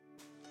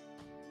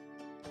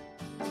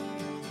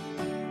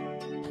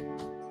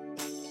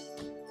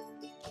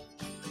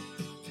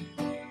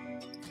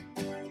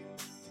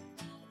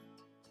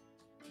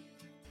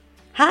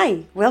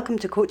Hi, welcome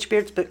to Coach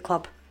Beard's Book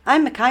Club.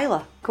 I'm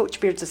Michaela, Coach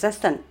Beard's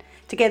assistant.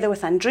 Together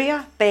with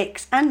Andrea,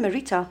 Bex and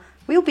Marita,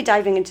 we'll be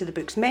diving into the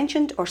books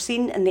mentioned or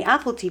seen in the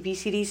Apple TV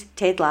series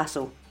Ted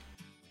Lasso.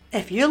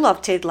 If you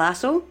love Ted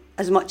Lasso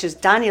as much as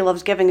Danny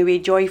loves giving away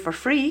joy for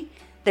free,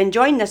 then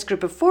join this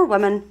group of 4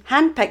 women,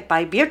 handpicked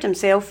by Beard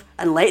himself,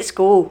 and let's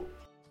go!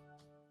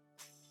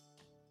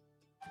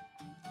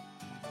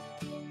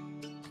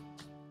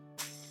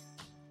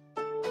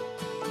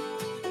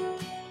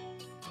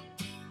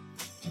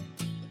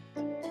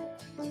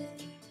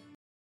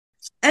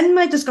 In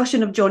my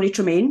discussion of Johnny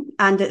Tremain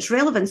and its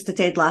relevance to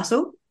Ted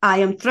Lasso, I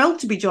am thrilled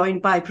to be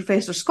joined by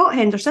Professor Scott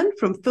Henderson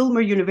from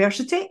Furman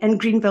University in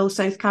Greenville,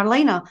 South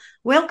Carolina.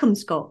 Welcome,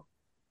 Scott.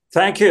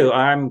 Thank you.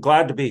 I'm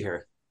glad to be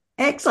here.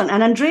 Excellent.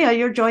 And Andrea,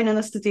 you're joining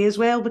us today as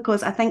well,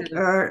 because I think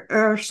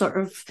our sort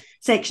of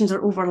sections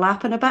are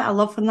overlapping a bit. I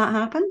love when that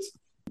happens.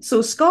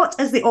 So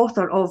Scott is the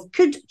author of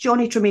Could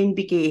Johnny Tremain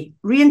Be Gay?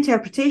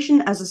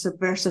 Reinterpretation as a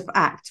Subversive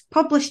Act,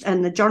 published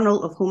in the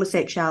Journal of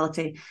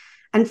Homosexuality.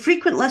 And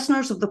frequent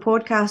listeners of the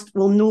podcast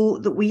will know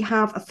that we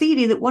have a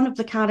theory that one of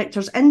the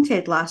characters in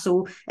Ted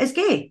Lasso is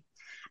gay.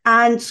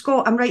 And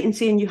Scott, I'm right in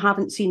saying you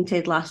haven't seen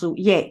Ted Lasso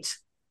yet?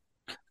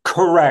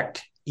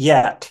 Correct.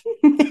 Yet.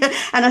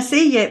 And I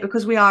say yet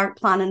because we are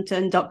planning to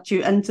induct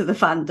you into the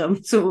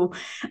fandom. So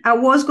I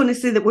was going to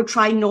say that we'll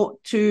try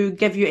not to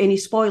give you any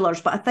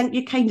spoilers, but I think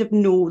you kind of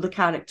know the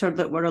character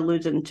that we're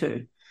alluding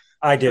to.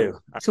 I do.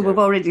 So we've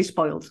already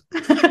spoiled.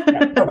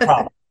 No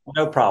problem.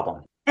 No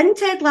problem. In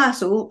Ted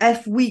Lasso,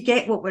 if we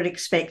get what we're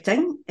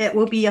expecting, it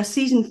will be a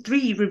season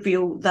 3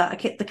 reveal that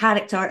the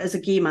character is a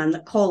gay man,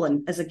 that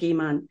Colin is a gay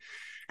man.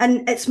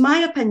 And it's my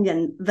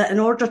opinion that in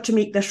order to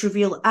make this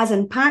reveal as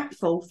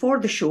impactful for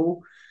the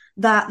show,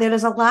 that there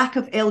is a lack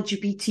of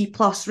LGBT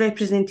plus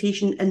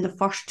representation in the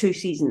first 2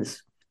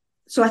 seasons.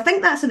 So I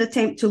think that's an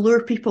attempt to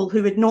lure people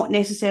who would not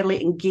necessarily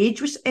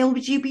engage with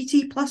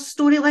LGBT plus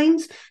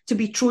storylines to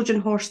be Trojan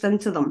horsed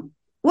into them.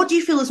 What do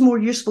you feel is more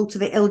useful to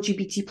the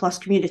LGBT plus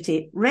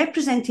community?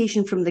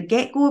 Representation from the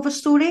get-go of a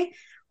story,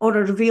 or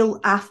a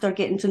reveal after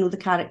getting to know the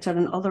character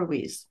in other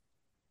ways?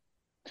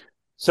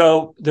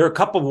 So there are a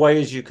couple of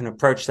ways you can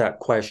approach that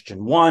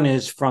question. One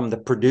is from the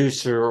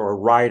producer or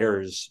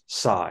writer's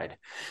side.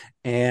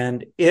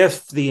 And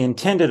if the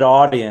intended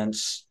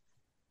audience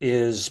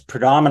is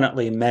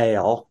predominantly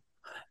male,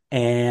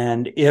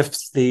 and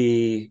if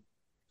the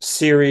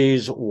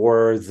series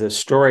or the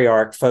story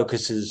arc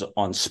focuses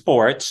on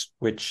sports,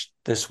 which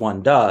this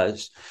one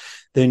does,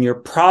 then you're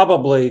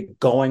probably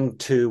going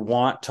to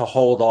want to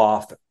hold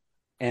off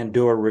and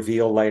do a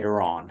reveal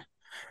later on.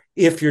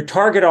 If your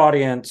target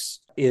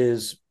audience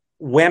is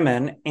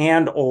women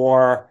and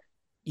or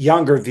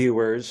younger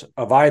viewers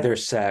of either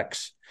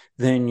sex,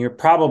 then you're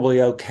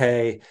probably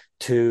okay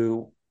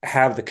to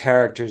have the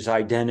character's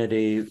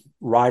identity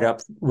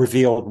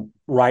revealed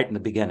right in the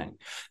beginning.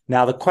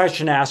 Now, the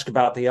question asked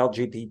about the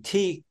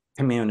LGBT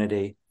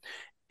community,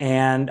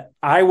 and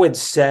I would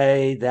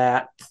say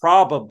that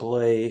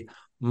probably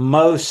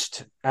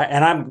most,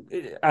 and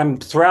I'm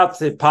throughout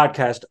the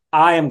podcast,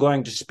 I am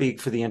going to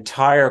speak for the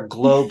entire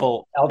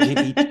global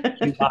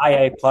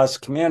LGBTQIA plus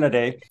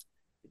community.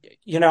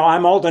 You know,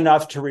 I'm old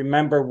enough to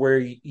remember where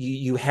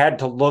you had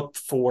to look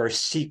for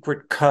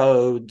secret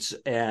codes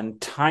and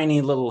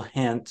tiny little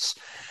hints.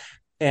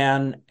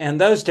 And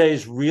those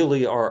days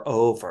really are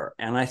over.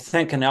 And I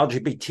think an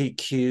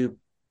LGBTQ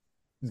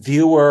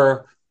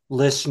viewer,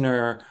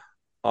 listener,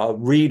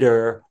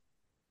 reader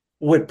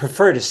would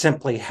prefer to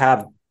simply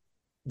have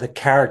the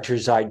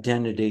character's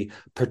identity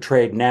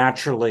portrayed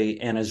naturally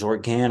and as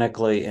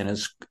organically and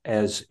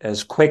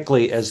as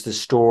quickly as the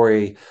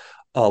story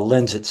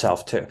lends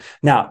itself to.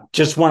 Now,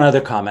 just one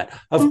other comment.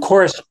 Of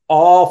course,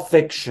 all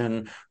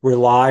fiction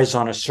relies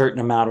on a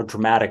certain amount of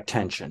dramatic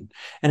tension.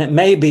 And it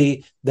may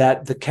be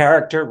that the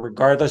character,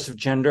 regardless of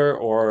gender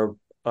or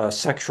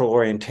sexual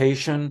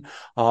orientation,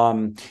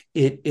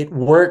 it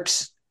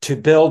works to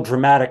build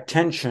dramatic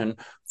tension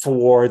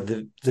for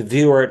the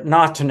viewer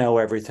not to know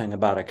everything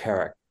about a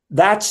character.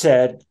 That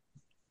said,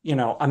 you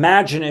know,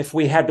 imagine if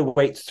we had to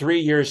wait 3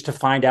 years to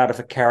find out if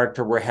a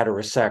character were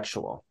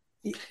heterosexual.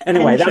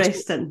 Anyway,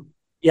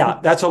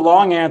 that's a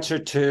long answer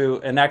to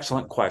an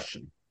excellent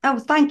question. Oh,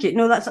 thank you.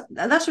 No,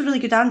 that's a really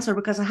good answer,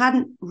 because I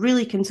hadn't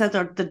really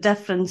considered the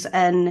difference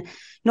in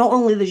not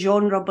only the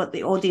genre, but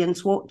the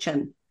audience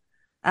watching.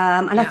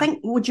 I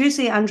think, would you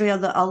say, Andrea,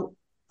 that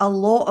a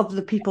lot of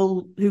the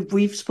people who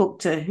we've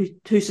spoke to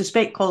who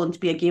suspect Colin to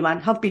be a gay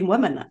man have been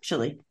women,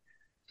 actually?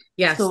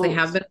 Yes, they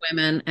have been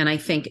women. And I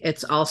think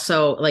it's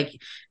also like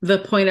the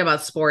point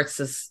about sports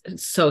is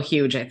so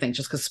huge, I think,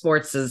 just because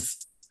sports is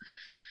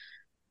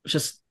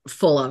just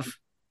full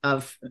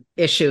of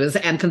issues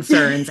and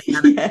concerns.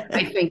 And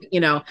I think, you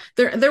know,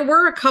 there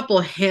were a couple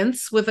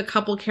hints with a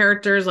couple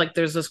characters. Like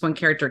there's this one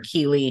character,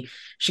 Keely.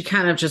 She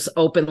kind of just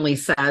openly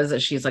says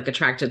that she's like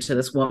attracted to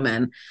this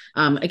woman.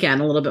 Again,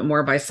 a little bit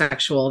more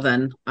bisexual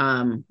than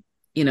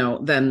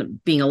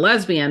being a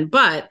lesbian,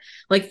 but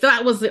like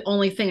that was the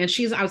only thing. And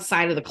she's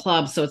outside of the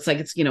club. So it's like,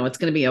 it's going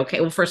to be okay.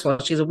 Well, first of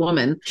all, she's a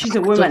woman. She's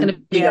a woman. So it's going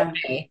to be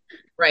okay.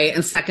 Right.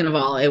 And second of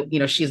all,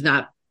 she's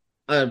not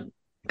a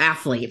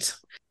athlete.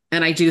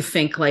 And I do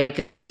think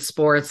like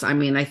sports, I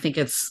mean, I think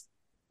it's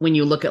when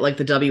you look at like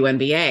the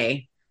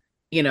WNBA,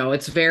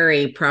 it's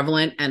very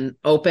prevalent and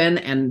open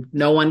and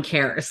no one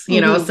cares,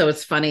 so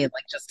it's funny,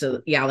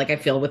 like I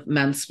feel with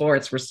men's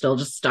sports, we're still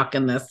just stuck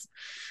in this.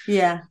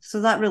 Yeah.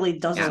 So that really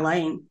does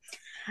align.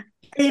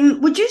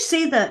 Would you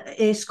say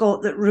that,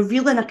 Scott, that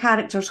revealing a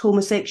character's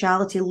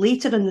homosexuality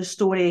later in the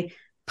story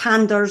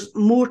panders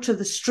more to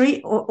the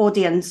straight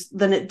audience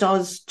than it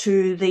does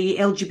to the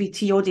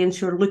LGBT audience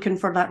who are looking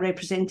for that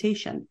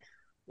representation?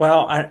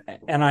 Well,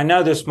 I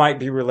know this might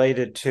be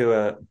related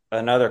to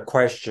another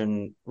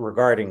question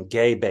regarding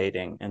gay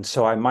baiting, and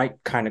so I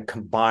might kind of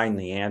combine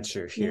the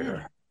answer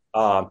here.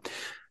 Yeah.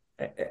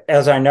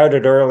 As I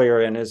noted earlier,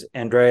 and as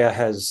Andrea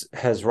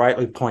has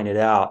rightly pointed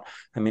out,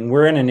 I mean,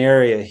 we're in an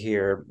area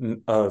here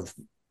of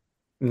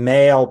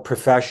male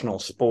professional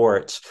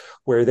sports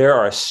where there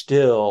are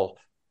still,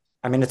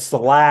 I mean, it's the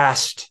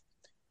last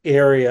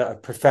area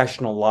of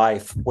professional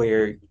life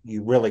where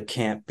you really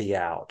can't be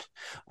out.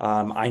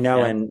 I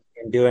know in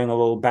doing a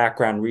little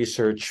background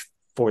research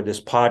for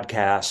this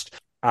podcast,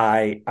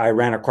 I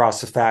ran across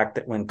the fact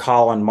that when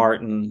Colin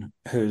Martin,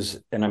 who's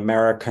an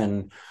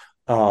American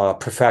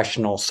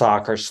professional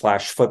soccer /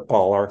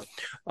 footballer,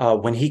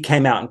 when he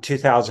came out in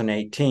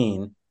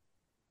 2018,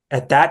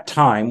 at that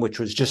time, which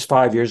was just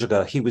 5 years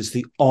ago, he was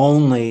the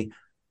only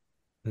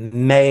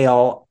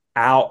male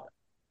out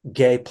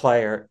gay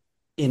player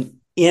in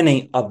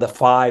any of the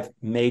 5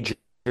 major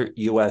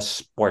U.S.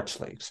 sports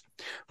leagues,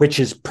 which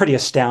is pretty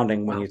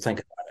astounding when you think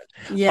about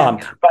it. Yeah.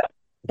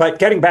 But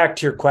getting back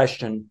to your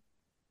question,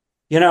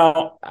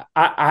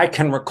 I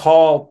can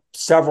recall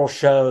several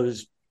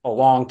shows a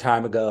long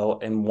time ago,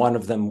 and one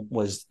of them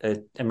was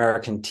an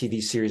American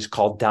TV series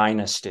called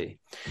Dynasty,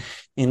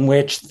 in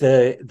which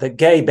the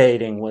gay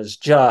baiting was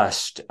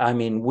just, I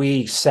mean,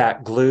 we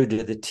sat glued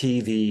to the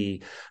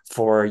TV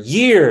for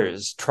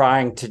years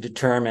trying to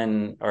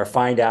determine or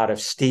find out if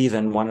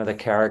Steven, one of the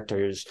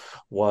characters,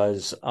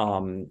 was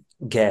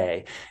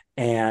gay.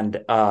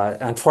 And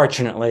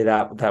unfortunately,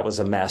 that was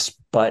a mess.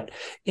 But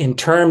in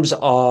terms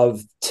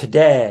of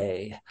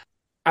today,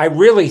 I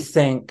really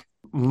think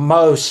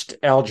most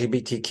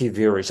LGBTQ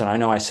viewers, and I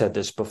know I said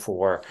this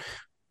before,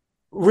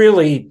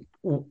 really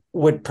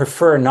would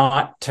prefer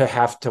not to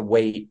have to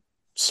wait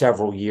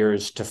several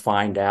years to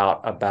find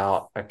out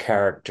about a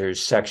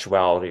character's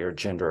sexuality or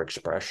gender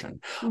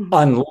expression,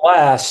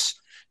 unless,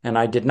 and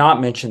I did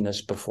not mention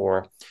this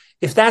before,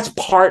 if that's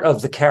part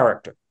of the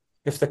character.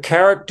 If the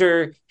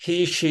character,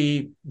 he,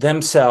 she,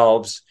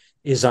 themselves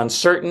is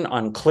uncertain,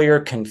 unclear,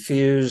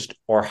 confused,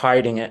 or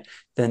hiding it,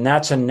 then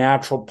that's a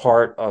natural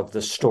part of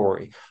the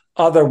story.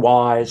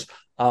 Otherwise,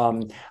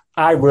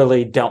 I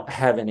really don't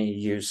have any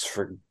use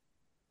for,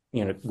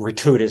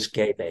 gratuitous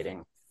gay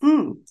baiting.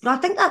 I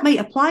think that might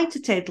apply to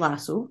Ted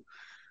Lasso,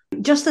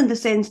 just in the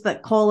sense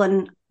that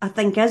Colin, I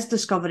think, is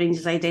discovering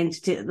his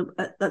identity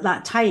at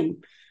that time.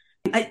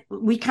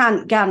 We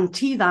can't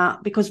guarantee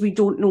that because we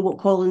don't know what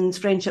Colin's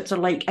friendships are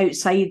like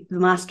outside the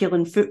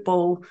masculine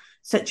football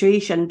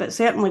situation, but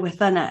certainly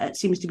within it, it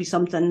seems to be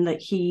something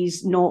that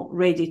he's not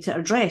ready to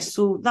address.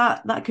 So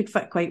that could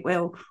fit quite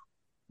well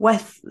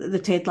with the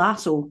Ted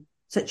Lasso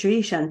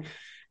situation.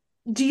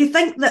 Do you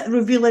think that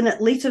revealing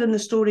it later in the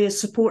story is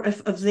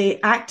supportive of the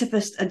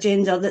activist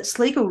agenda that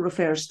Slagle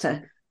refers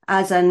to,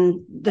 as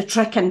in the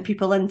tricking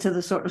people into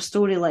the sort of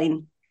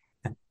storyline?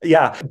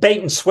 Yeah,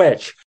 bait and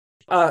switch.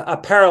 A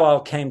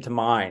parallel came to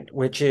mind,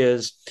 which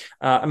is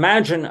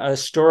imagine a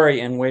story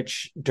in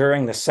which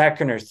during the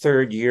second or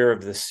third year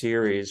of the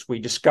series, we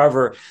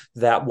discover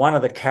that one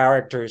of the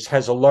characters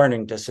has a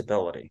learning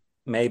disability,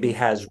 maybe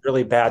has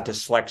really bad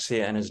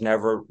dyslexia and has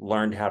never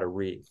learned how to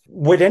read.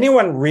 Would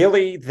anyone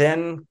really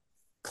then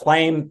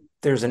claim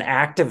there's an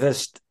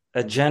activist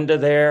agenda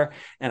there?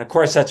 And of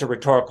course, that's a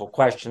rhetorical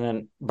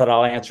question, but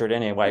I'll answer it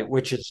anyway,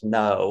 which is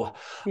no.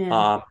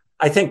 Yeah.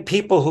 I think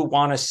people who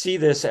want to see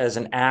this as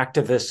an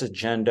activist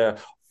agenda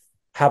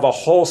have a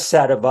whole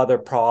set of other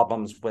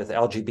problems with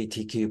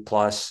LGBTQ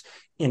plus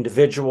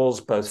individuals,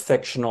 both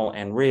fictional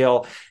and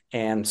real.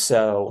 And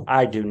so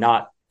I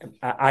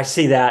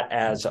see that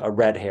as a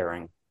red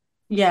herring.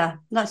 Yeah,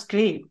 that's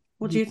great.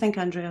 What do you think,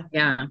 Andrea?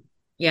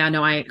 Yeah,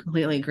 no, I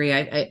completely agree.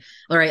 I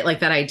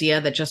like that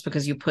idea that just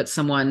because you put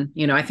someone,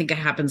 I think it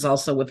happens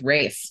also with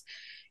race.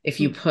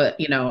 If you put,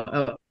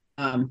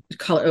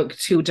 color,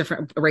 2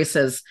 different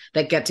races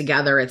that get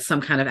together, it's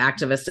some kind of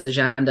activist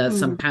agenda,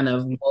 some kind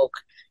of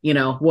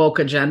woke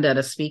agenda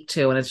to speak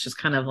to, and it's just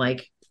kind of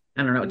like,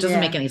 I don't know, it doesn't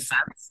make any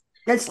sense.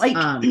 It's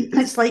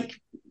like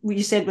what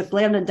you said with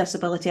learning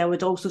disability. I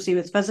would also say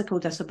with physical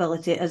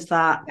disability is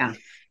that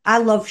I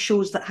love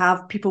shows that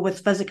have people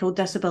with physical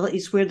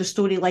disabilities where the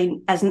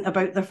storyline isn't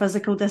about their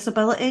physical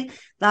disability.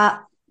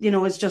 That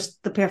is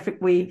just the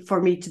perfect way for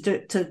me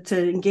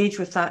to engage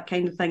with that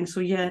kind of thing. So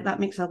yeah,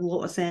 that makes a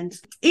lot of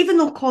sense. Even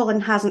though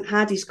Colin hasn't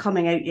had his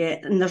coming out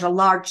yet, and there's a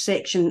large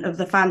section of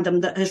the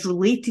fandom that has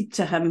related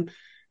to him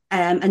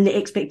and the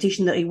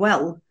expectation that he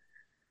will,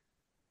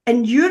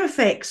 In your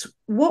effects,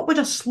 what would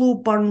a slow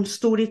burn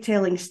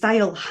storytelling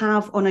style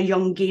have on a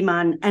young gay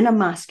man in a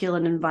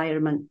masculine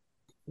environment?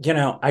 You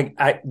know,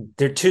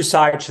 there are two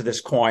sides to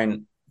this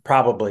coin,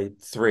 probably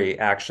three,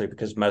 actually,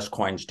 because most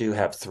coins do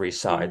have three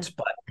sides.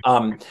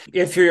 But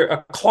if you're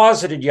a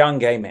closeted young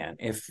gay man,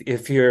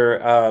 if you're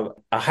a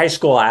high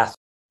school athlete,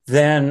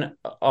 then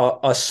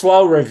a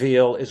slow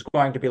reveal is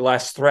going to be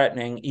less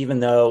threatening, even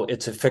though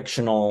it's a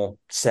fictional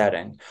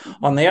setting.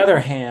 On the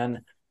other hand,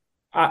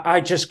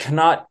 I just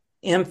cannot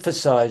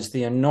emphasize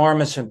the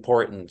enormous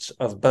importance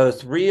of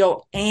both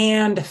real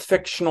and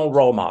fictional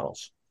role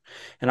models.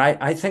 And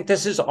I think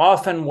this is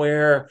often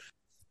where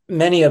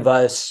many of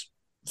us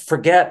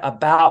forget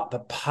about the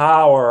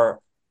power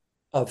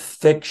of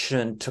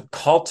fiction to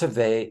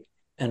cultivate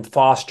and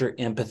foster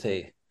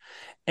empathy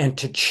and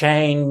to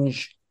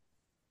change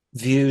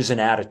views and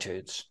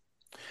attitudes.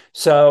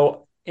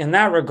 So in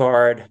that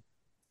regard,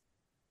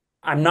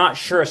 I'm not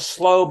sure a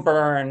slow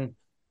burn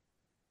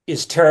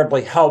is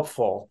terribly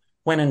helpful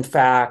when, in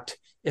fact,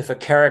 if a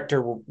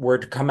character were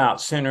to come out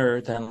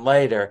sooner than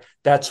later,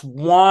 that's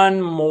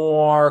one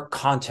more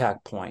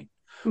contact point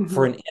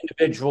for an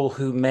individual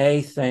who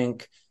may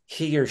think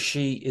he or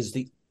she is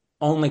the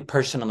only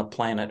person on the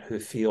planet who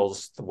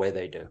feels the way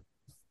they do.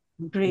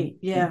 Great.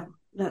 Yeah.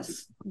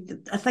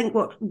 I think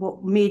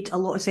what made a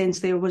lot of sense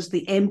there was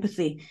the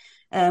empathy,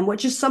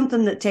 which is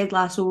something that Ted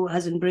Lasso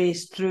has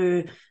embraced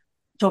through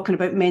talking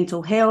about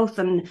mental health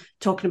and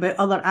talking about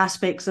other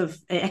aspects of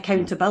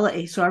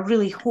accountability. So I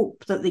really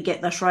hope that they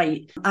get this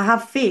right. I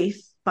have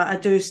faith, but I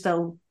do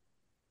still,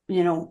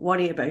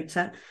 worry about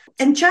it.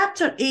 In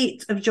chapter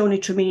 8 of Johnny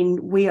Tremain,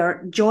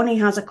 where Johnny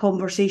has a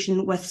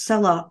conversation with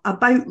Scylla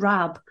about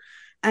Rab,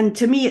 and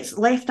to me it's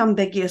left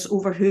ambiguous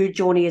over who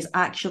Johnny is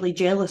actually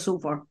jealous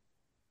over.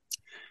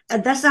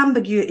 This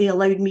ambiguity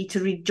allowed me to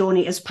read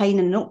Johnny as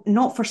pining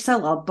not for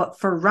Scylla, but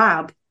for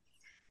Rab.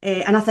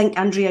 And I think,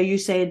 Andrea, you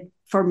said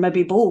for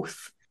maybe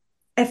both.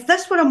 If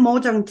this were a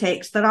modern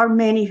text, there are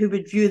many who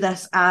would view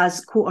this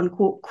as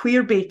quote-unquote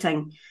queer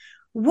baiting.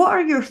 What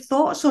are your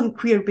thoughts on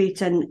queer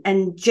baiting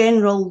in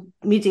general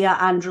media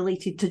and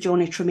related to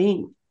Johnny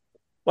Tremain?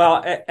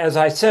 Well, as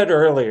I said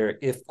earlier,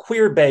 if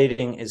queer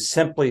baiting is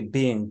simply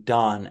being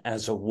done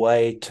as a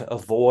way to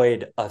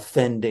avoid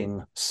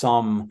offending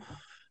some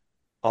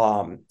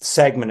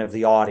segment of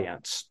the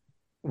audience,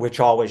 which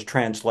always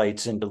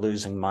translates into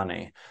losing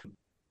money,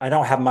 I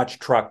don't have much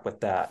truck with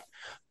that.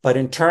 But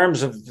in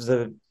terms of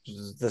the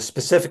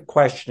specific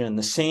question in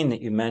the scene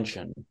that you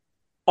mentioned,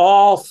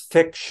 all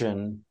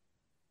fiction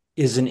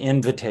is an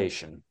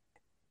invitation.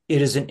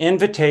 It is an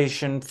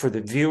invitation for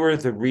the viewer,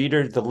 the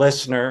reader, the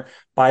listener.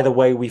 By the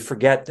way, we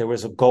forget there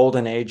was a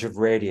golden age of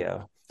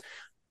radio.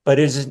 But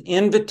it is an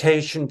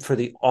invitation for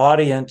the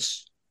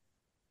audience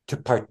to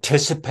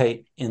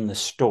participate in the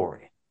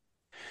story.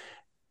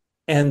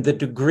 And the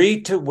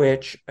degree to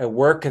which a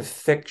work of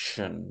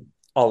fiction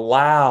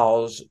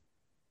allows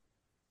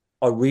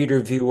a reader,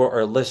 viewer,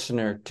 or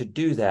listener to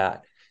do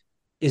that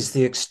is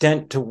the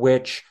extent to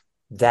which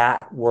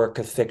that work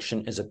of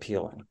fiction is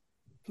appealing.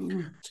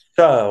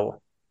 So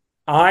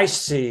I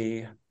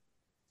see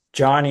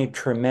Johnny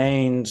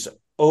Tremain's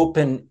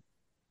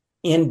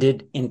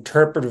open-ended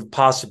interpretive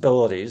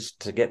possibilities,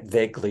 to get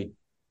vaguely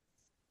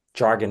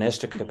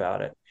jargonistic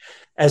about it,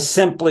 as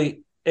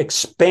simply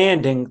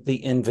expanding the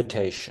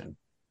invitation.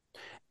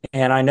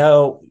 And I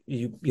know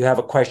you have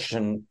a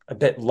question a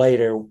bit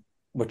later,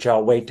 which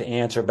I'll wait to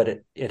answer,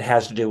 but it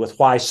has to do with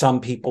why some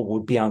people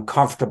would be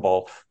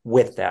uncomfortable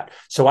with that.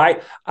 So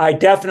I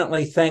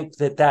definitely think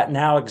that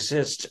now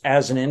exists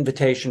as an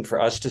invitation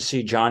for us to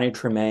see Johnny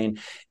Tremain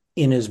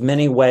in as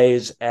many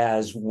ways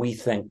as we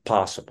think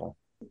possible.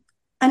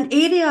 An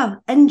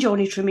area in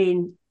Johnny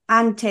Tremain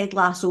and Ted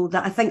Lasso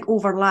that I think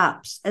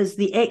overlaps is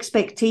the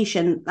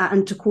expectation,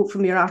 and to quote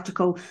from your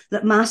article,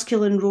 that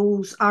masculine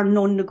roles are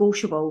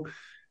non-negotiable.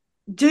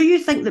 Do you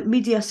think that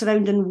media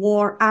surrounding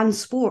war and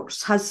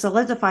sports has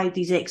solidified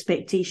these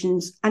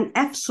expectations? And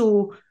if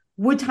so,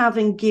 would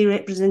having gay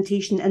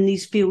representation in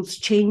these fields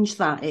change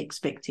that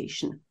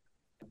expectation?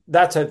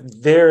 That's a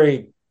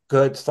very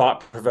good,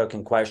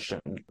 thought-provoking question.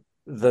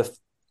 The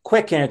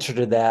quick answer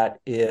to that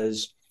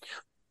is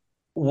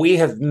we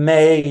have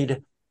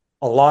made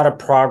a lot of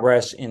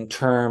progress in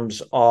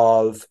terms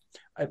of,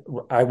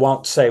 I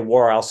won't say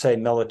war, I'll say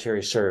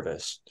military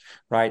service.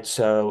 Right.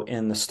 So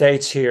in the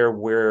States here,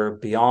 we're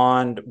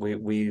beyond,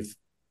 we've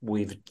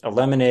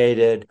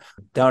eliminated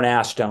don't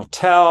ask, don't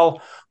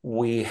tell.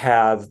 We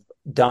have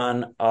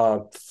done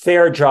a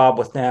fair job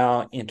with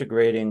now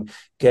integrating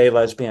gay,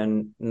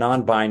 lesbian,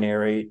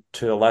 non-binary,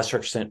 to a lesser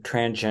extent,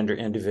 transgender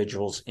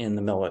individuals in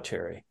the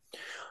military.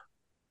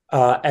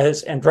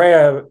 As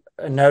Andrea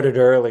noted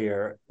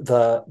earlier,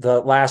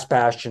 the last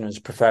bastion is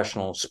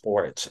professional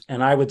sports.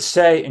 And I would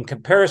say, in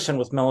comparison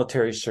with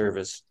military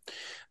service,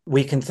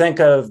 we can think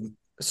of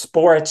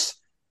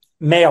sports,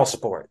 male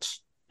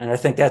sports. And I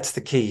think that's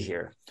the key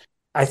here.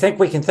 I think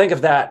we can think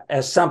of that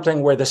as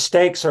something where the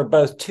stakes are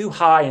both too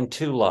high and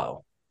too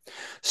low.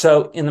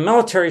 So in the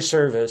military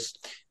service,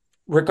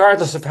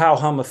 regardless of how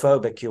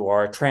homophobic you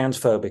are,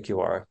 transphobic you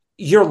are,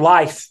 your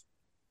life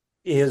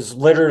is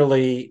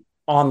literally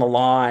on the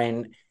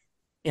line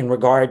in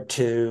regard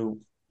to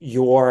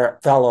your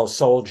fellow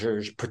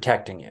soldiers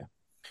protecting you.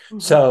 Mm-hmm.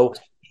 So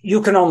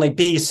you can only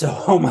be so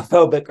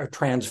homophobic or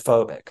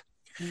transphobic.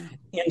 Mm-hmm.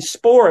 In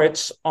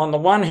sports, on the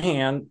one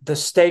hand, the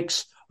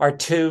stakes are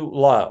too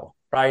low,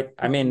 right?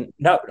 I mean,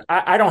 no,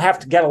 I don't have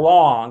to get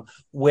along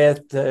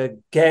with the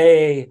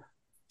gay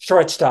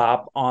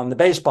shortstop on the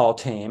baseball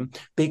team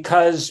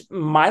because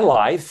my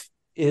life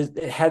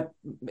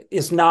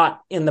is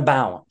not in the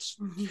balance.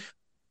 Mm-hmm.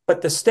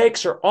 But the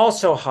stakes are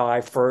also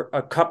high for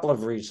a couple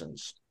of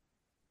reasons.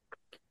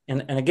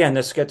 And again,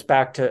 this gets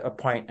back to a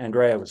point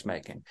Andrea was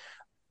making.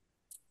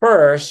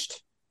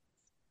 First,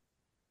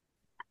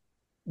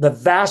 the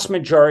vast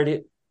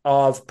majority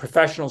of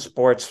professional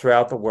sports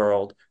throughout the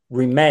world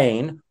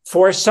remain,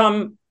 for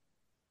some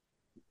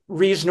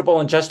reasonable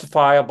and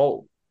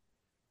justifiable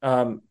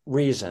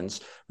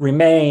reasons,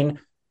 remain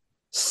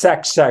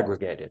sex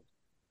segregated.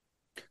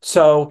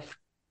 So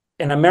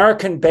an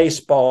American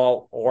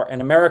baseball or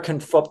an American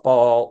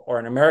football or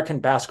an American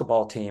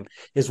basketball team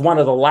is one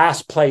of the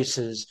last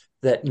places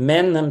that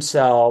men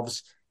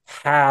themselves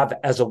have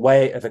as a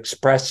way of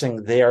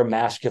expressing their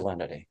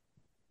masculinity.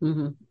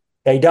 Mm-hmm.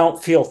 They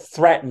don't feel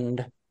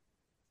threatened,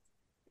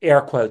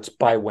 air quotes,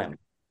 by women.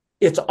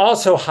 It's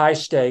also high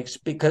stakes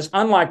because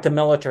unlike the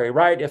military,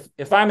 right?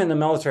 If I'm in the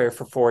military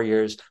for 4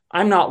 years,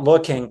 I'm not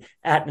looking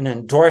at an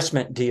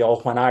endorsement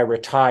deal when I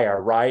retire,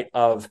 right,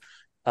 of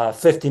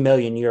 50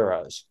 million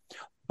euros.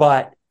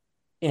 But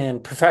in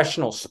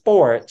professional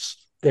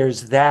sports,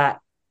 there's that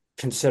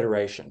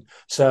consideration.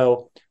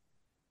 So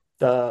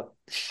the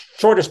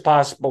shortest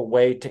possible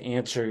way to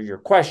answer your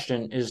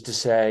question is to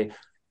say,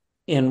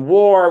 in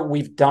war,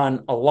 we've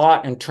done a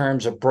lot in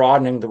terms of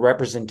broadening the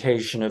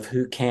representation of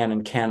who can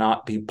and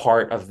cannot be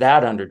part of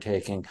that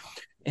undertaking.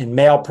 In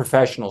male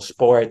professional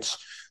sports,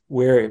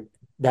 where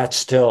that's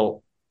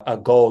still a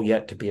goal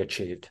yet to be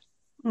achieved.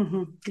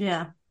 Mm-hmm.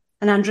 Yeah.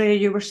 And Andrea,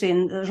 you were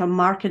saying there's a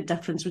marked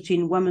difference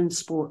between women's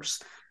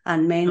sports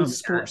and men's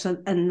sports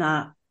in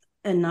that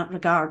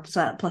regard. Is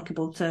that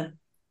applicable to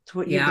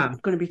what you're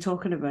going to be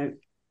talking about?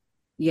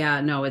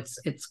 Yeah, no,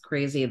 it's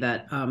crazy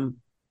that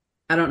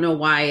I don't know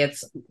why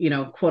it's,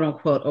 quote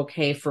unquote,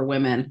 okay for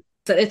women.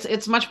 So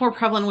it's much more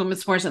prevalent in women's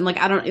sports. And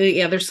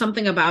there's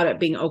something about it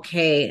being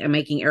okay and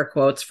making air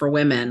quotes for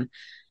women.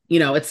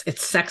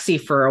 It's sexy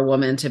for a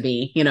woman to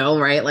be,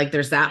 right? Like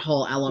there's that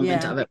whole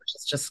element of it, which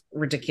is just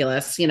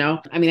ridiculous.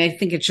 I mean, I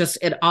think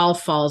it all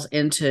falls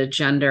into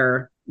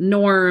gender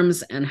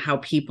norms and how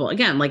people,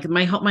 again, like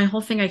my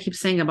whole thing I keep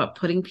saying about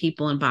putting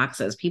people in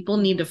boxes. People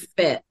need to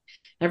fit.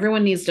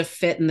 Everyone needs to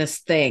fit in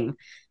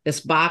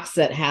this box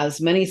that has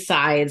many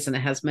sides and it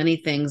has many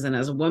things. And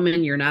as a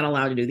woman, you're not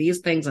allowed to do these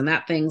things and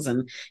that things.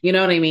 And you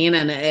know what I mean?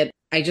 And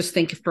I just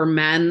think for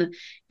men,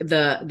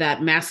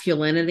 that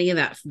masculinity,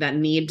 that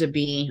need to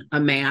be a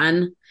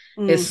man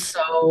is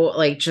so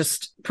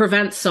just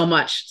prevents so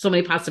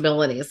many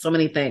possibilities, so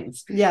many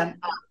things. Yeah.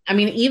 I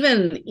mean,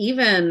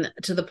 even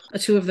to the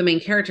two of the main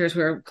characters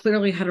who are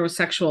clearly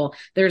heterosexual,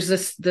 there's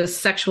this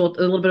sexual,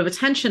 a little bit of a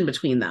tension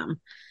between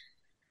them.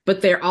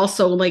 But they're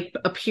also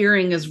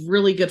appearing as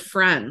really good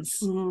friends.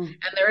 Mm.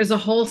 And there is a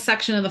whole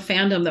section of the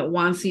fandom that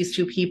wants these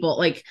two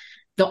people.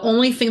 The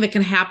only thing that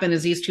can happen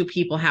is these two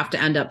people have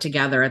to end up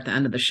together at the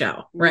end of the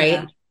show. Right.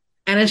 Yeah.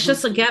 And it's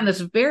just, again, this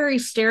very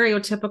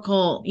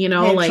stereotypical,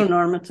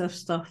 heteronormative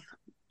stuff.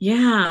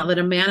 Yeah. That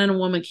a man and a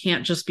woman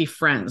can't just be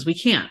friends. We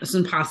can't. It's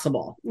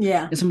impossible.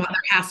 Yeah. There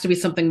has to be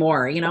something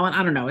more, and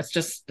I don't know. It's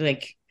just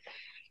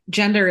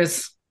gender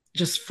is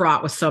just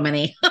fraught with so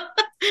many.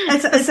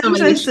 It's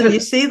interesting you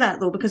say that,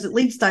 though, because it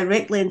leads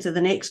directly into the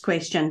next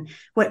question,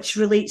 which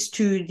relates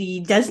to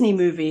the Disney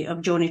movie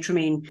of Johnny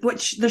Tremain,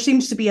 which there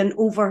seems to be an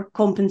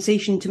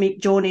overcompensation to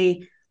make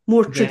Johnny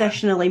more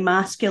traditionally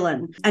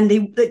masculine. And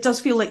it does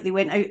feel like they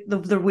went out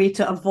of their way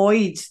to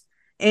avoid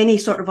any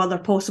sort of other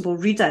possible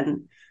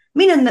reading,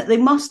 meaning that they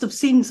must have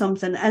seen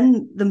something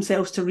in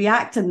themselves to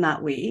react in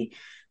that way.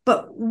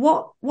 But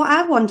what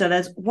I wonder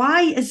is,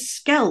 why is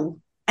skill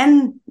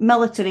in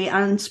military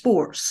and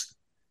sports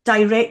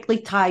directly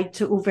tied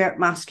to overt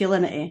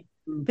masculinity?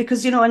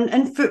 Because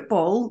in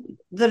football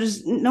there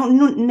is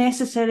not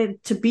necessary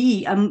to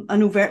be an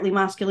overtly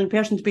masculine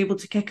person to be able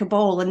to kick a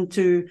ball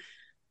into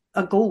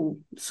a goal.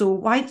 So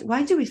why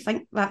do we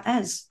think that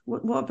is?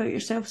 What about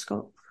yourself,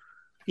 Scott?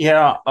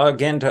 Yeah,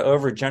 again, to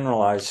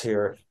overgeneralize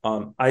here,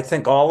 I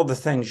think all of the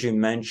things you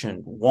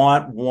mentioned,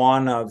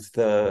 one of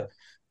the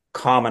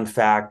common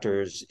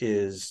factors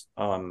is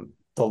the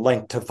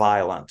link to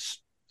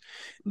violence.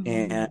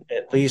 And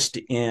at least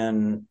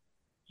in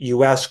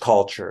U.S.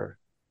 culture,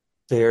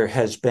 there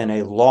has been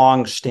a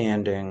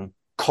long-standing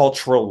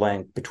cultural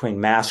link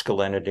between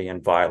masculinity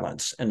and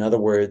violence. In other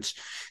words,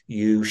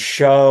 you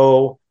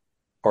show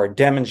or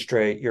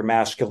demonstrate your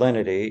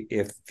masculinity,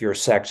 if your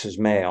sex is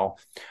male,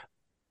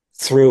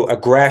 through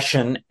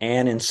aggression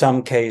and, in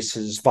some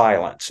cases,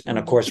 violence. And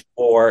of course,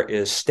 war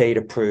is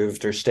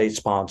state-approved or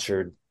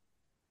state-sponsored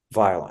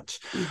violence.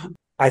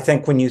 I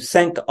think when you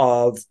think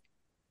of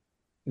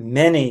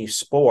many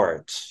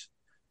sports,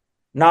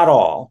 not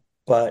all,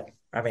 but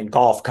I mean,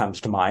 golf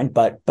comes to mind.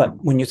 But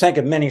when you think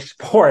of many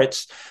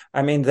sports,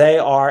 I mean, they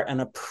are an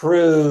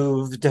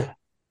approved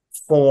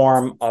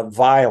form of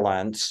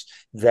violence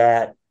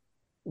that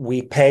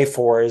we pay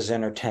for as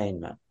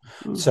entertainment.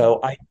 Mm-hmm. So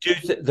I do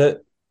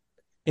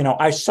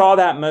I saw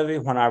that movie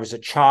when I was a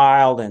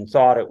child and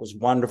thought it was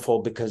wonderful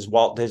because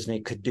Walt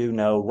Disney could do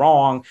no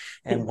wrong.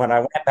 And when I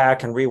went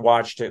back and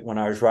rewatched it when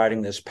I was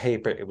writing this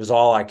paper, it was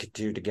all I could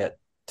do to get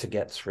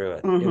through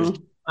it. Mm-hmm. It was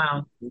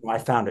wow. I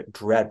found it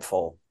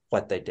dreadful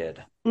what they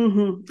did.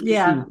 Mm-hmm.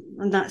 Yeah,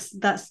 and that's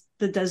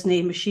the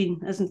Disney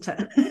machine, isn't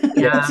it?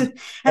 Yeah.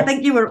 I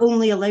think you were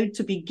only allowed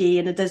to be gay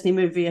in a Disney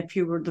movie if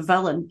you were the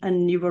villain,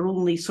 and you were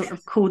only sort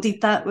of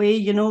coded that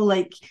way.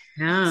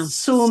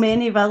 So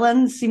many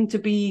villains seem to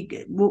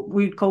be what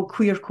we'd call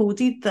queer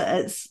coded,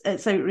 that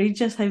it's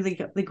outrageous how they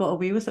got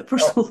away with it for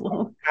so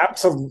long.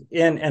 Absolutely.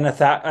 In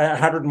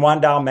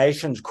 101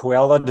 Dalmatians,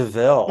 Cruella de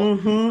Vil,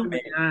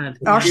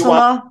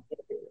 Ursula.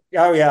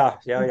 Oh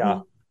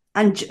yeah.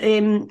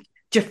 And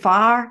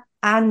Jafar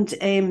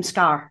and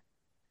Scar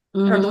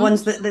are the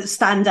ones that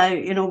stand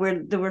out,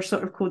 where they were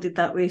sort of coded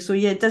that way. So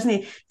yeah,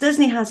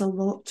 Disney has a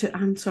lot to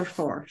answer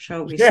for,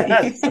 shall we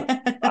say?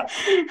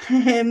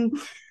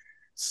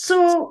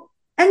 So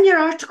in your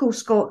article,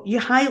 Scott, you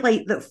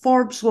highlight that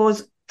Forbes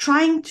was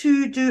trying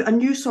to do a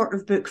new sort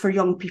of book for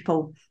young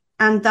people,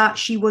 and that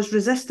she was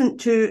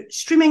resistant to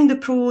streaming the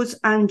prose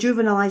and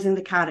juvenilizing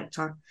the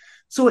character.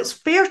 So it's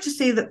fair to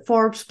say that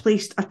Forbes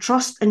placed a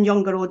trust in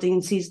younger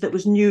audiences that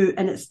was new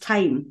in its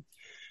time.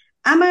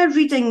 Am I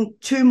reading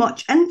too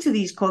much into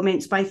these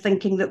comments by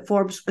thinking that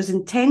Forbes was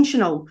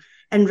intentional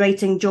in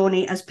writing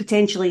Johnny as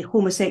potentially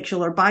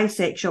homosexual or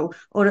bisexual,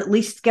 or at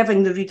least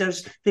giving the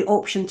readers the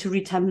option to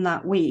read him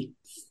that way?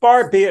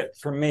 Far be it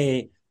from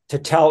me to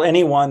tell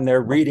anyone they're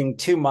reading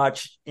too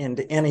much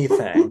into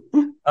anything.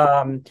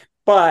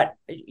 But,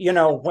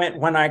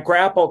 when I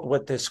grappled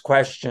with this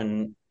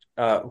question,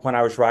 when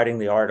I was writing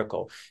the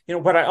article,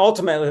 what I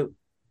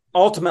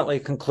ultimately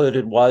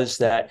concluded was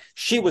that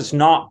she was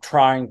not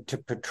trying to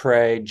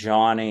portray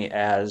Johnny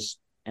as,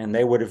 and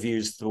she would have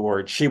used the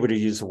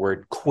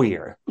word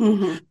queer.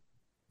 Mm-hmm.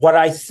 What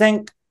I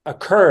think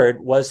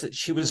occurred was that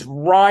she was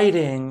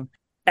writing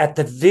at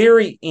the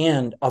very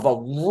end of a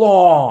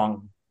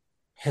long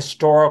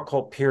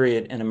historical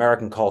period in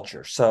American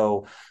culture.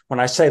 So when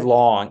I say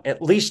long,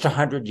 at least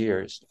 100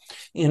 years,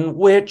 in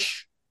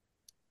which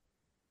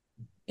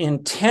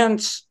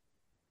intense,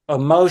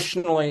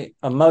 emotionally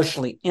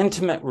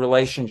intimate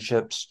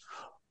relationships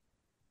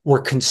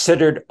were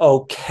considered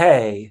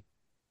okay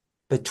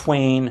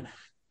between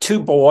two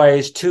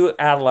boys, two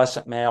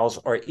adolescent males,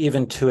 or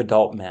even two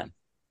adult men.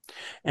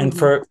 And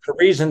for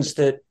reasons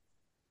that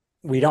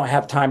we don't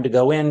have time to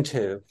go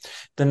into,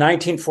 the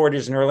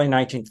 1940s and early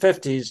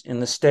 1950s in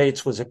the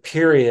States was a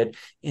period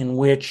in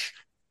which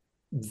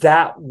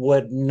that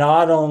would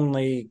not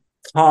only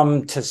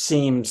come to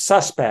seem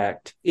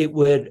suspect, it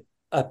would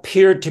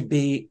appear to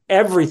be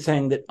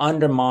everything that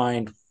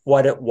undermined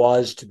what it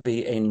was to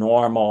be a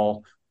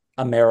normal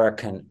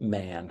American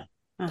man.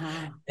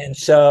 Uh-huh. And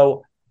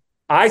so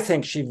I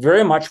think she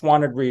very much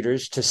wanted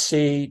readers to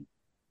see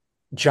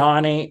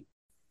Johnny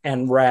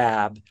and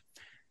Rab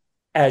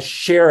as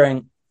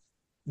sharing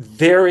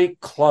very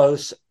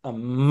close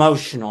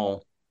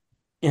emotional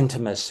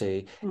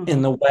intimacy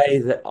in the way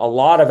that a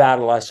lot of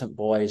adolescent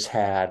boys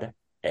had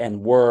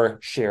and were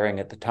sharing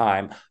at the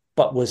time,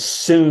 but was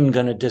soon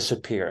going to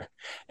disappear.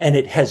 And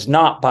it has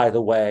not, by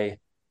the way,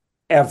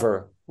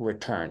 ever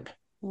returned.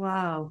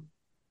 Wow.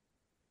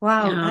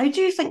 Yeah. How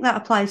do you think that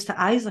applies to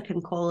Isaac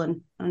and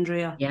Colin,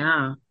 Andrea?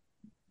 Yeah,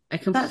 I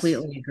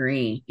completely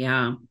agree.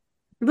 Yeah.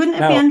 Wouldn't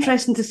it be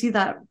interesting to see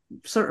that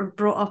sort of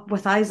brought up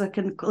with Isaac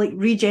and like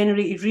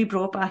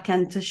rebrought back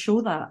in to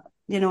show that,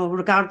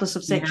 regardless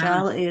of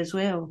sexuality as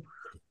well?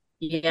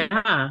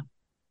 Yeah.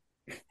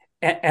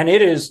 And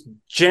it is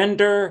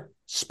gender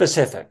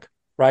specific,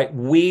 right?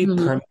 We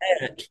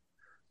permit,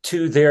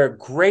 to their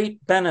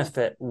great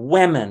benefit,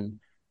 women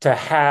to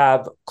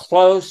have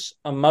close,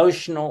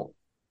 emotional,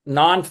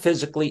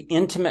 non-physically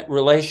intimate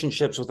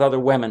relationships with other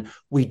women.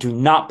 We do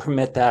not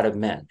permit that of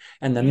men.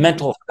 And the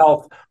mental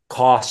health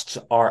costs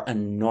are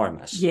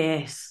enormous.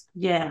 Yes.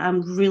 Yeah.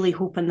 I'm really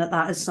hoping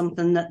that is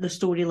something that the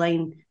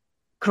storyline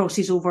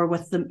crosses over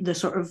with the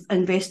sort of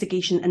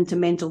investigation into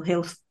mental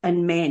health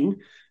in men,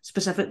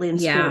 specifically in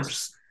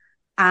sports,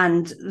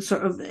 and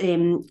sort of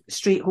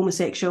straight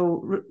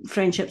homosexual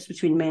friendships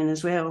between men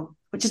as well,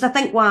 which is, I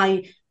think,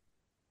 why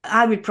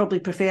I would probably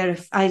prefer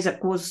if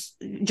Isaac was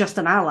just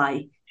an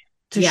ally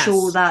to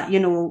show that,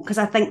 because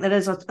I think there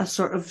is a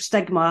sort of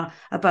stigma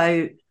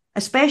about,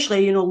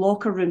 especially,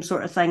 locker room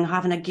sort of thing,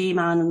 having a gay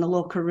man in the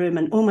locker room,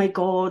 and oh my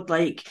God,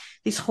 like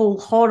these whole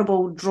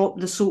horrible drop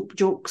the soap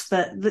jokes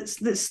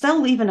that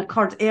still even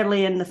occurred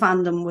early in the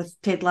fandom with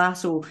Ted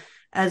Lasso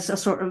as a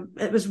sort of,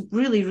 it was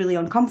really, really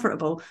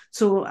uncomfortable.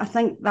 So I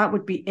think that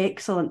would be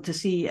excellent to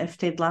see if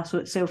Ted Lasso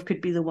itself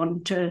could be the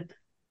one to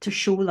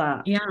show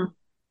that. Yeah.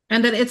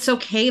 And that it's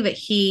okay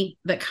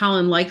that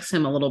Colin likes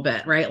him a little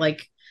bit, right?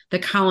 Like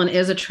that Colin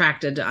is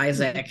attracted to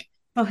Isaac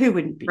Well, who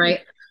wouldn't be?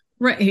 Right.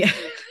 Right. Yeah.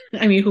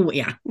 I mean, who?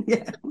 Yeah.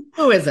 Yeah.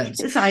 Who isn't?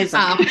 It's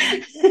Isaac.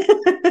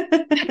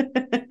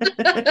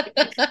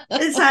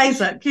 It's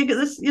Isaac.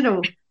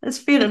 It's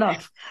fair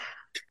enough.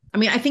 I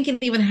mean, I think it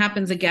even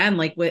happens again,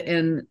 like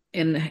in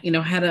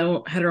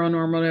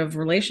heteronormative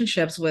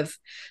relationships with,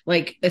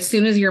 like, as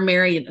soon as you're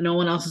married, no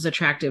one else is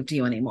attractive to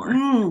you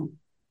anymore.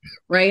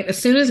 Right? As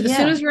soon as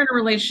you're in a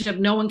relationship,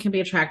 no one can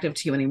be attractive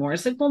to you anymore.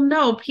 It's like, well,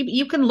 no,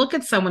 you can look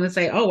at someone and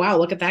say, oh, wow,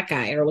 look at that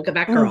guy or look at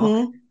that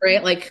girl.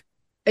 Right? Like,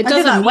 it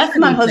doesn't I do that with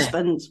anything. My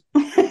husband.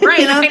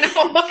 Right. I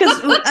know.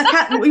 Because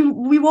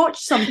we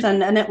watched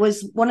something and it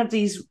was one of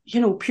these,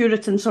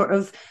 Puritan sort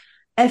of,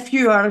 if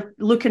you are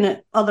looking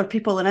at other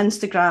people on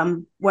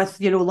Instagram with,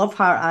 love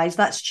heart eyes,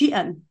 that's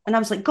cheating. And I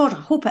was like, God, I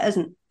hope it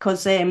isn't,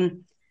 because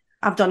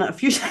I've done it a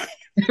few times.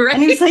 Right.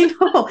 And he was like,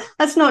 no,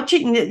 that's not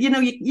cheating.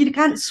 You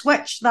can't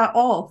switch that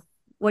off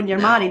when you're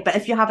married. But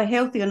if you have a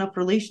healthy enough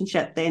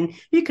relationship, then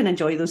you can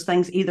enjoy those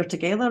things either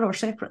together or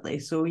separately.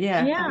 So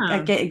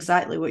I get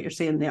exactly what you're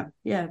saying there.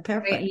 Yeah,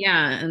 perfect. Right,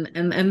 yeah,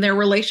 and their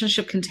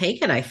relationship can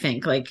take it, I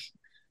think. Like,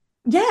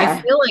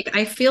 yeah,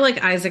 I feel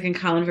like Isaac and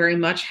Colin very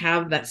much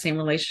have that same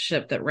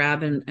relationship that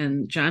Rab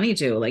and Johnny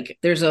do. Like,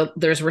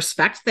 there's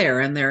respect there,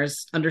 and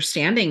there's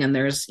understanding, and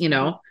there's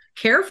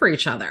care for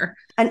each other.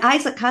 And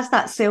Isaac has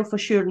that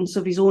self-assurance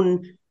of his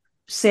own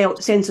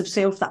sense of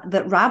self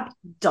that Rab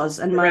does,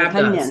 in my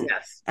opinion.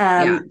 Yes.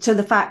 To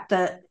the fact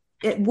that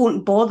it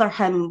won't bother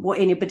him what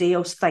anybody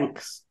else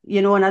thinks,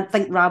 and I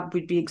think Rab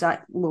would be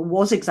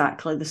was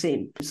exactly the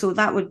same. So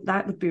that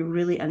would be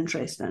really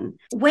interesting.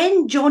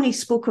 When Johnny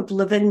spoke of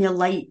Lavinia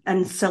Light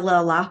and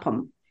Scylla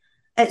Lapham,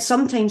 it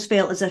sometimes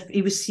felt as if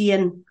he was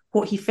seeing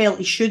what he felt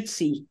he should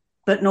see,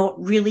 but not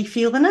really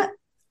feeling it.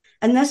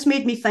 And this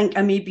made me think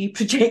I may be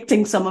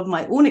projecting some of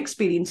my own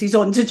experiences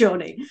onto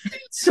Johnny.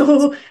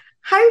 So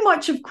how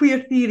much of queer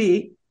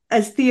theory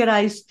is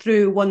theorized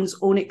through one's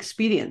own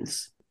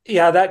experience?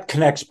 Yeah, that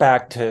connects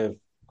back to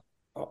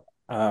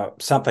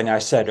something I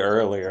said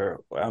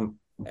earlier.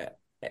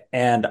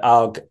 And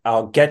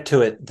I'll get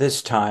to it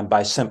this time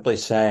by simply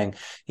saying,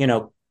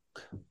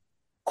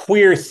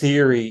 queer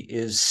theory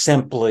is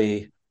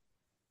simply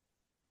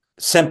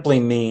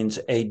means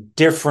a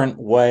different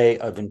way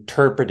of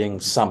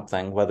interpreting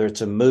something, whether it's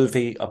a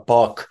movie, a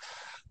book,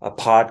 a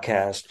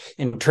podcast,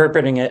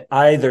 interpreting it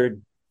either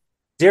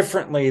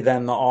differently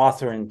than the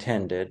author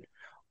intended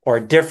or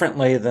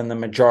differently than the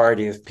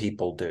majority of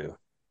people do.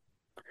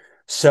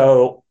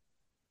 So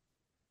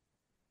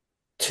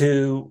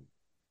to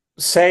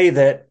say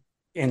that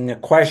in the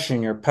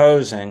question you're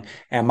posing,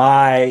 am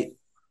I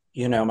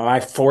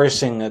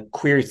forcing a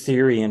queer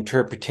theory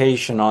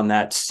interpretation on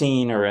that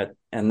scene or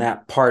and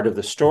that part of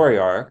the story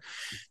arc?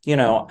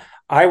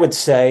 I would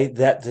say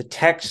that the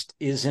text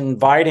is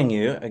inviting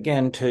you,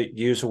 again, to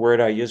use a word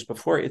I used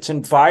before, it's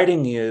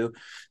inviting you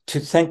to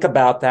think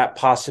about that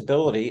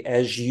possibility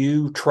as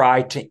you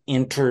try to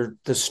enter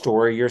the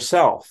story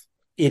yourself.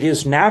 It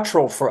is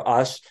natural for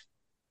us,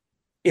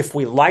 if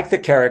we like the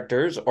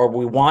characters or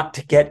we want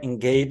to get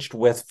engaged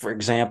with, for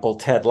example,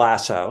 Ted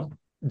Lasso,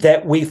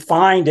 that we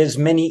find as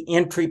many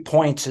entry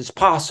points as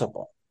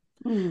possible.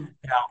 Now,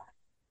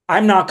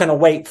 I'm not going to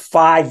wait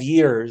 5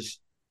 years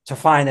to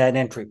find that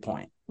entry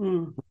point.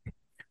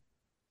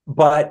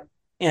 But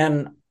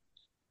in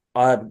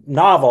a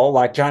novel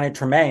like Johnny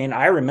Tremain,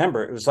 I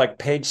remember it was like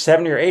page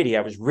 70 or 80.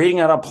 I was reading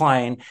it on a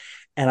plane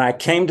and I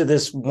came to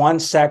this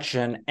one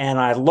section and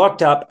I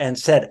looked up and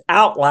said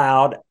out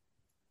loud,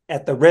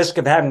 at the risk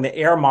of having the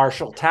air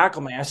marshal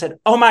tackle me, I said,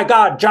 "Oh my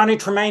God, Johnny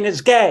Tremain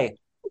is gay."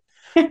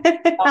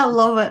 I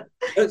love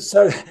it.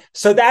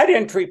 So that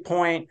entry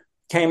point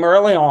came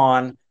early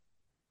on.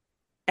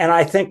 And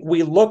I think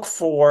we look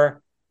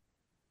for,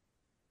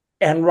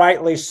 and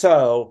rightly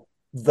so,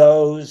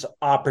 those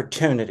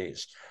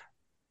opportunities.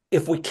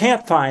 If we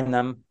can't find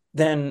them,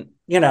 then,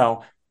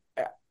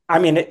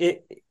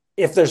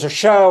 if there's a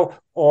show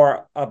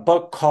or a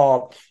book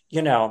called,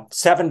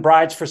 Seven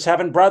Brides for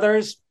Seven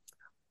Brothers,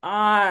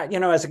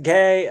 as a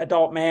gay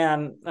adult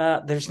man,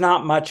 there's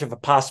not much of a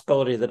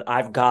possibility that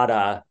I've got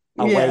a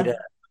way to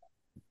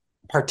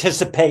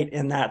participate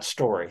in that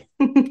story.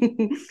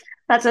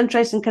 That's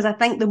interesting, because I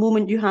think the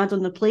moment you had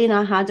on the plane,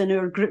 I had in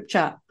our group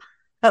chat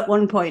at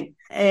one point,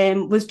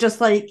 was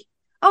just like,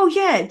 oh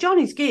yeah,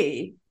 Johnny's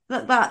gay.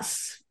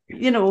 That's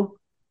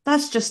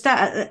just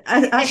it.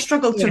 I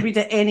struggle to read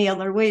it any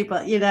other way,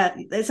 but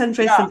it's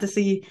interesting to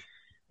see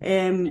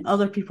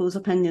other people's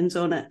opinions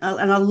on it.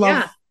 And I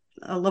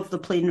love the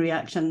plane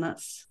reaction.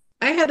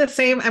 I had the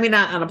same. I mean,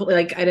 not on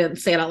I didn't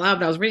say it out loud,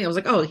 but I was reading. I was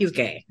like, oh, he's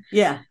gay.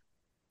 Yeah.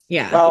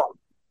 Well,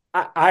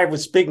 I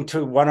was speaking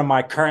to one of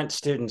my current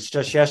students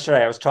just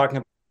yesterday. I was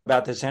talking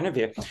about this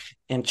interview,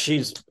 and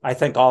she's, I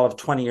think, all of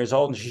 20 years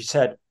old. And she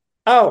said,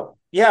 oh,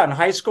 yeah, in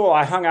high school,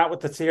 I hung out with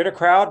the theater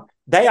crowd.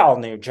 They all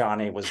knew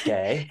Johnny was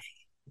gay.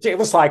 It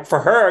was like, for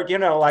her,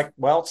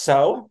 well,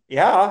 so,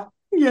 yeah.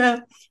 Yeah.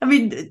 I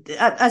mean,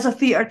 as a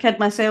theatre kid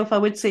myself, I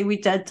would say we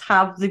did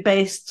have the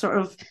best sort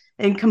of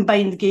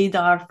combined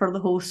gaydar for the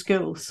whole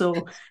school.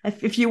 So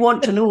if you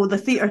want to know, the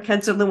theatre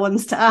kids are the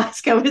ones to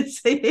ask, I would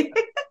say.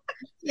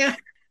 Yeah.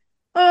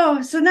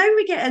 Oh, so now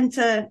we get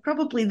into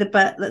probably the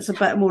bit that's a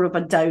bit more of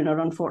a downer,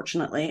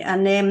 unfortunately.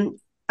 And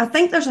I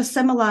think there's a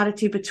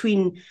similarity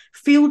between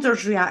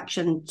Fielder's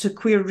reaction to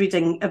queer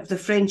reading of the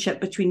friendship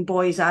between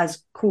boys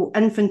as, quote,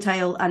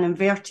 infantile and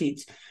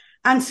inverted,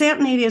 and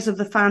certain areas of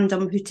the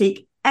fandom who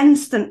take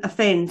instant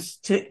offence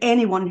to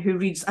anyone who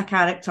reads a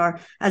character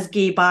as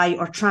gay, bi,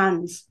 or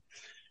trans.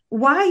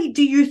 Why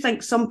do you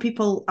think some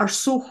people are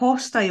so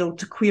hostile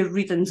to queer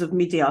readings of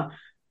media?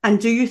 And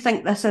do you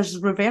think this is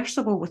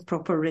reversible with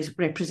proper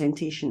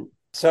representation?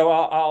 So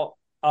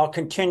I'll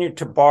continue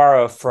to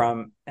borrow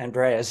from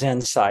Andrea's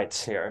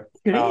insights here.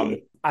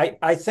 Great.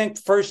 I think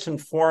first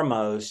and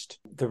foremost,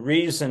 the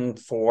reason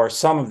for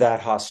some of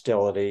that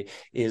hostility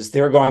is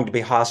they're going to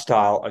be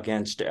hostile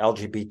against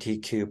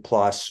LGBTQ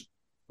plus,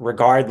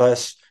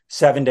 regardless,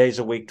 7 days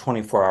a week,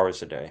 24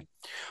 hours a day.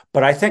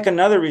 But I think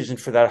another reason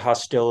for that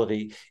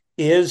hostility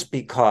is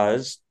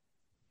because,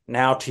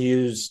 now to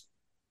use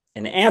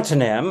an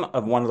antonym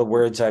of one of the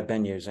words I've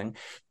been using,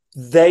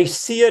 they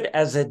see it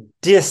as a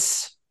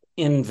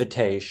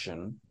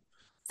disinvitation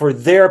for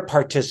their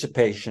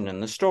participation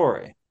in the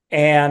story.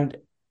 And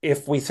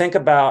if we think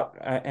about,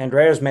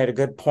 Andrea's made a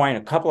good point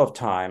a couple of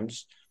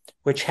times,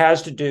 which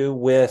has to do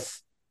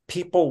with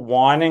people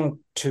wanting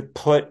to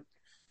put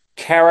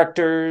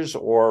characters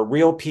or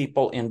real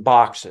people in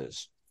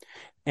boxes.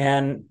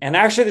 And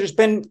actually, there's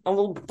been a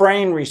little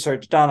brain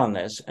research done on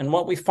this. And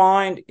what we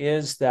find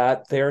is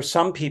that there are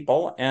some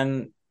people,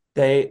 and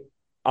they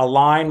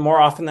align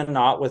more often than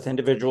not with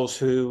individuals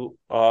who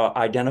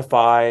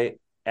identify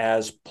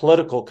as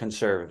political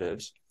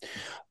conservatives,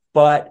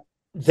 but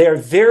they're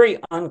very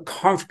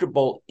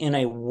uncomfortable in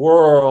a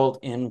world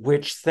in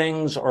which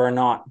things are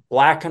not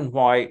black and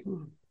white,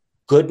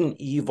 good and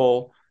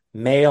evil,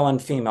 male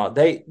and female.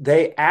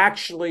 They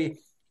actually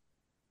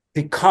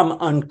become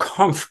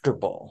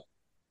uncomfortable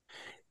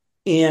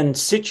in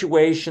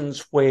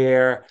situations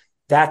where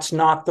that's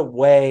not the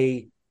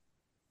way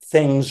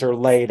things are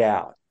laid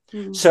out.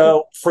 Mm-hmm.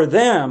 So for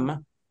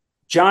them,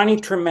 Johnny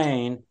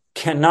Tremain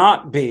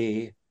cannot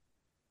be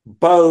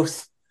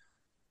both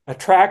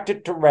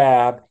attracted to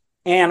Rab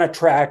and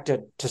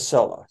attracted to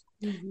Scylla.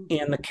 Mm-hmm.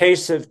 In the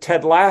case of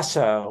Ted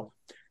Lasso,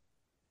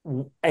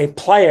 a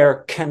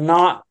player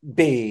cannot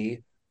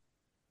be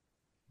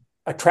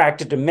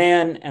attracted to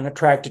men and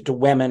attracted to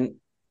women,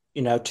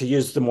 to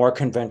use the more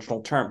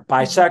conventional term,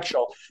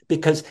 bisexual,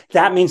 because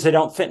that means they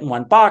don't fit in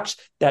one box.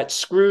 That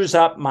screws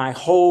up my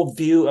whole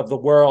view of the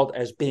world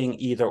as being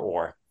either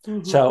or.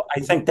 Mm-hmm. So I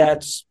think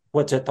that's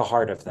what's at the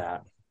heart of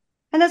that.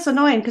 And it's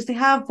annoying because they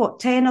have,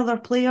 10 other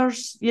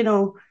players,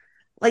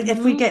 like if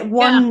we get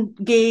one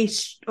gay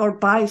or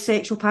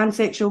bisexual,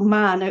 pansexual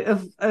man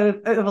out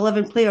of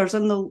 11 players,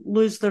 and they'll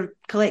lose their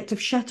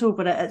collective shit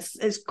over it.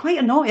 It's quite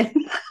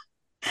annoying.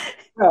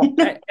 Well,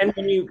 and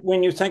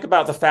when you think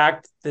about the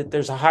fact that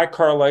there's a high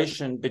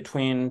correlation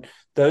between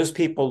those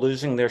people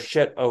losing their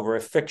shit over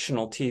a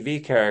fictional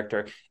TV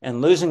character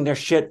and losing their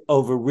shit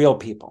over real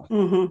people.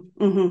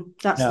 Mm-hmm, mm-hmm.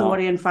 That's the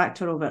worrying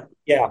factor of it.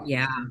 Yeah.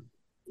 Yeah.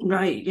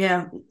 Right.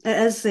 Yeah. It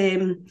is.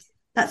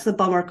 That's the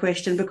bummer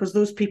question, because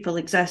those people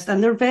exist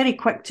and they're very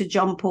quick to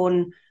jump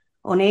on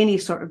any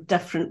sort of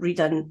different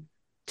reading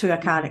to a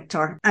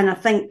character. And I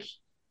think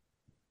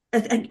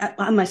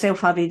I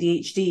myself have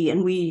ADHD,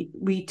 and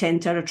we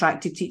tend to are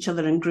attracted to each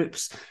other in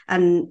groups.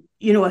 And,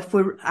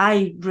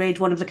 I read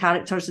one of the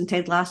characters in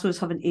Ted Lasso as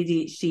having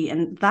ADHD,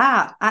 and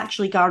that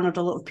actually garnered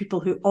a lot of people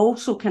who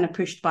also kind of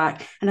pushed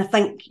back. And I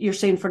think you're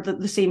saying for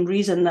the same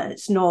reason, that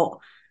it's not,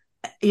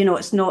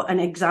 it's not an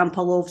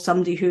example of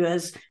somebody who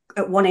is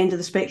at one end of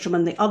the spectrum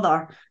and the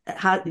other.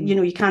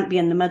 You can't be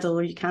in the middle,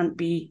 or you can't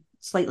be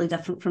slightly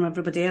different from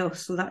everybody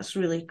else. So that's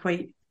really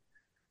quite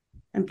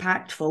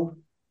impactful.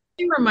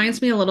 It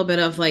reminds me a little bit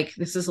of,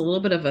 this is a little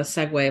bit of a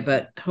segue,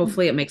 but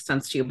hopefully it makes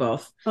sense to you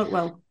both. Oh,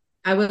 well.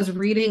 I was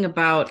reading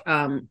about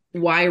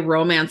why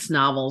romance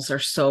novels are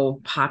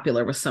so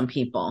popular with some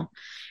people.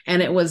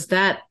 And it was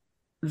that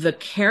the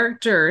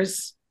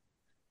characters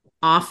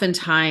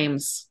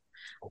oftentimes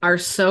are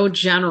so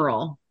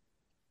general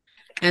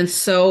and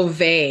so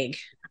vague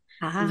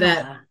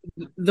that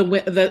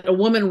a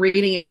woman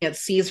reading it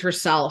sees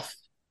herself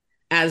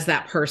as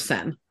that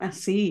person. I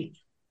see.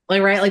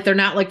 Right? They're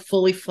not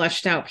fully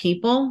fleshed out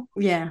people.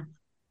 Yeah.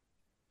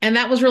 And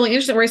that was really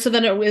interesting, right? So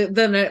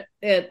then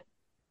it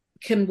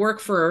can work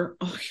for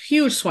a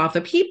huge swath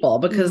of people,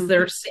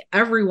 because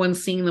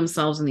everyone's seeing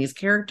themselves in these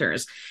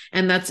characters.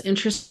 And that's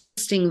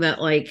interesting that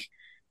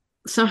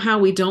somehow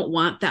we don't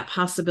want that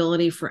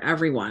possibility for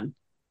everyone,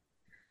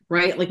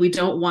 right? We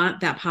don't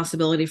want that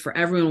possibility for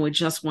everyone. We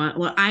just want,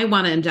 I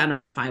want to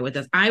identify with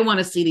this. I want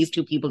to see these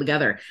two people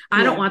together.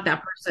 I don't want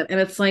that person.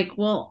 And it's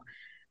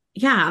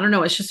yeah, I don't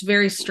know. It's just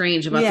very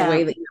strange about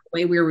the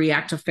way we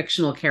react to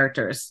fictional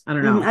characters. I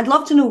don't know. I'd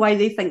love to know why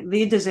they think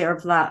they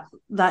deserve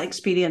that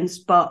experience,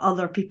 but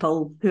other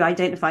people who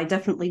identify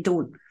differently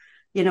don't.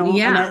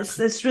 and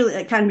it's really,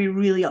 it can be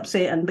really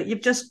upsetting, but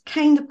you've just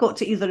kind of got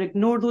to either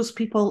ignore those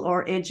people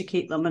or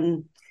educate them.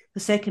 And the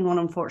second one,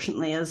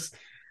 unfortunately, is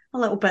a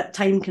little bit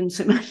time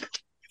consuming.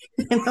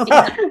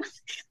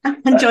 I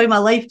enjoy my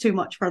life too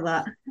much for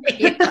that.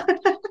 Yeah.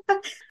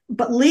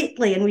 But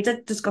lately, and we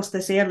did discuss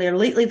this earlier,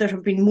 lately there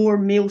have been more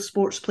male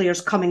sports players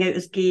coming out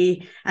as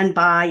gay and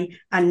bi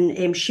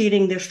and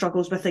sharing their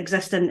struggles with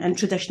existing in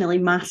traditionally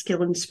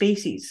masculine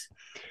spaces.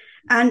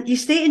 And you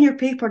state in your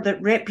paper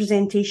that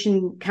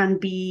representation can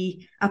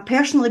be a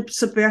personally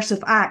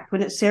subversive act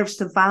when it serves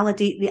to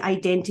validate the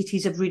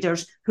identities of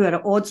readers who are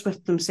at odds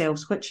with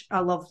themselves, which I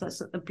love.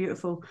 That's a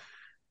beautiful,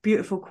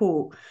 beautiful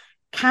quote.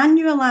 Can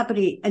you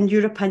elaborate, in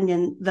your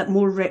opinion, that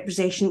more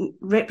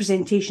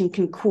representation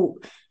can,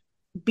 quote,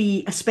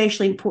 be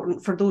especially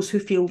important for those who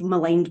feel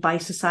maligned by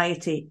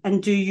society?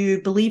 And do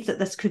you believe that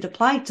this could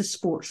apply to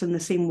sports in the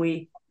same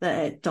way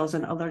that it does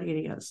in other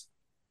areas?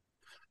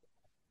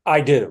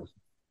 I do.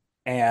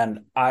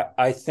 And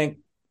I think,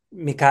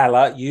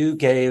 Michaela, you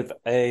gave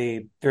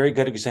a very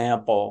good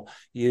example.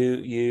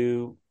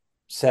 You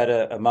said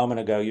a moment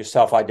ago, you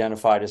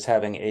self-identified as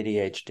having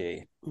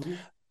ADHD.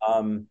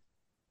 Mm-hmm.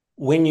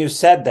 When you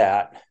said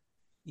that,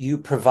 you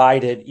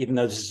provided, even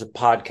though this is a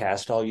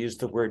podcast, I'll use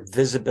the word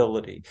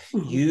visibility.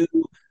 Mm-hmm.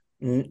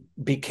 You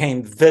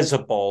became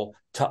visible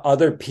to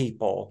other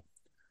people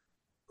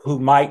who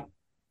might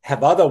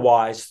have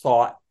otherwise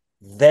thought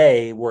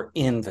they were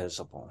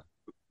invisible.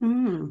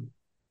 Mm.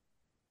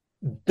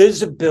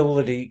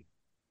 Visibility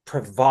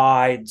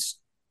provides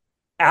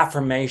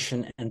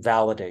affirmation and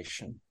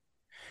validation.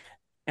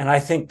 And I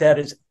think that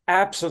is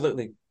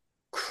absolutely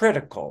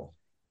critical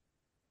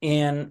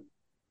in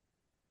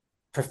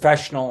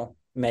professional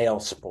male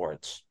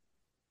sports,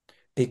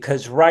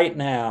 because right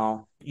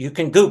now you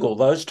can Google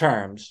those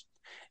terms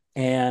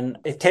and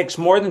it takes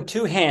more than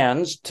two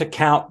hands to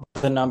count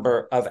the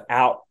number of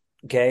out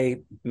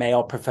gay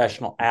male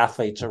professional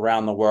athletes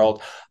around the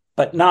world,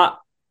 but not,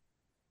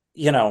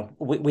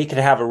 we could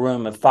have a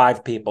room of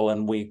 5 people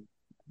and we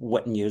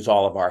wouldn't use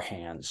all of our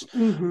hands.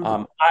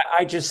 Mm-hmm.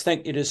 I just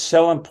think it is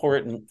so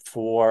important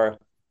for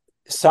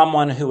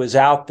someone who is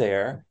out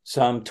there,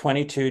 some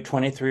 22,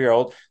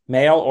 23-year-old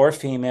male or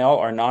female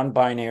or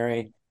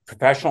non-binary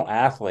professional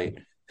athlete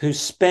who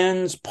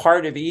spends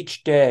part of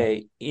each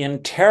day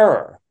in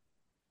terror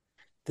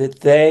that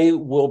they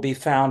will be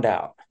found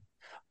out.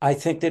 I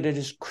think that it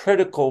is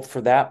critical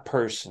for that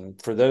person,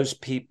 for those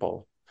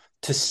people,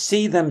 to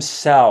see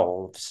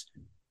themselves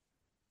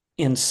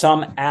in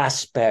some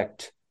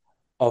aspect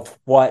of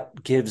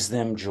what gives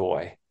them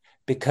joy.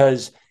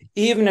 Because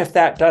even if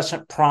that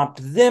doesn't prompt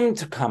them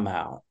to come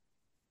out,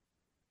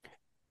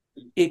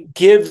 it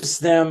gives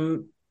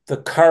them the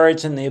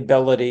courage and the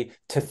ability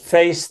to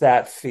face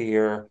that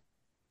fear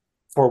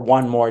for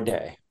one more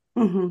day.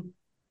 Mm-hmm.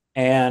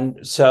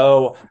 And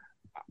so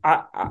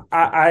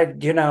I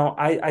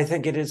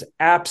think it is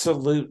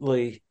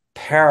absolutely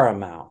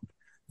paramount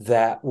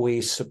that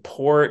we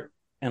support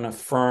and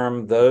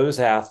affirm those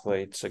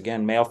athletes,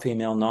 again, male,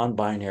 female,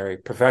 non-binary,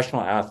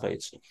 professional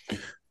athletes,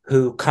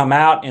 who come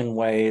out in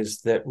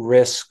ways that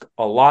risk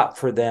a lot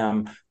for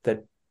them,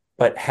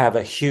 but have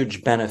a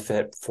huge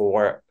benefit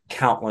for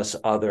countless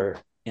other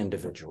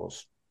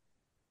individuals.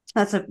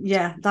 That's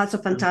a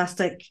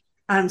fantastic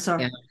answer.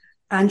 Yeah.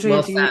 Andrea,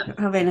 well, do you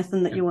have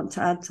anything that you want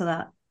to add to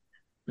that?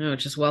 No,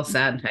 just well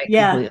said.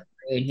 Completely agree.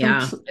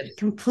 Yeah.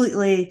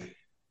 Completely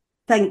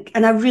think,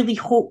 and I really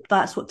hope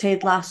that's what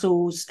Ted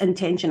Lasso's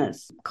intention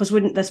is, because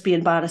wouldn't this be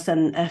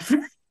embarrassing if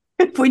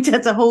we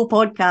did a whole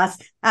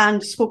podcast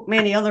and spoke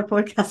many other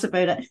podcasts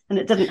about it and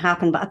it didn't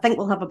happen? But I think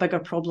we'll have a bigger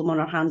problem on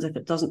our hands if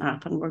it doesn't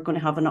happen. We're going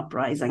to have an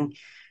uprising,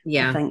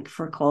 I think,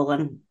 for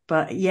Colin.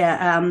 But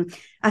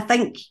I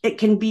think it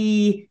can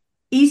be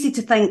easy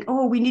to think,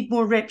 we need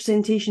more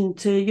representation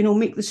to,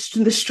 make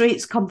the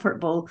straights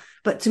comfortable.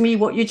 But to me,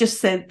 what you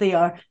just said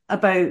there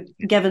about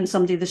giving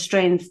somebody the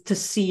strength to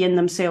see in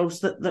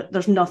themselves that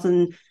there's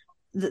nothing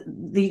that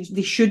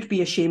they should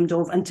be ashamed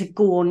of, and to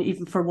go on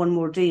even for one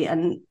more day.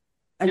 And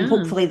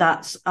hopefully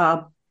that's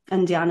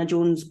Indiana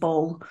Jones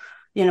ball,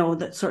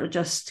 that sort of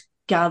just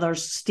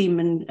gathers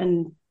steam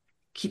and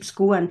keeps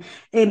going.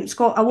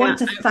 Scott, I want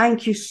to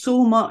thank you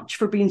so much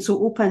for being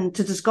so open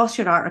to discuss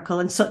your article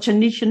in such a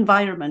niche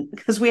environment,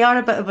 because we are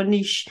a bit of a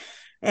niche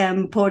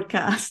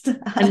podcast.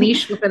 A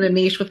niche within a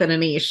niche within a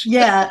niche.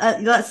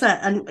 Yeah, that's it.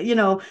 And,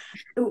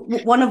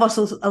 one of us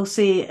will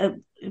say,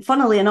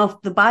 funnily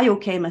enough, the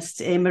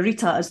biochemist,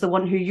 Marita, is the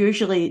one who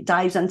usually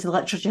dives into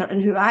literature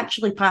and who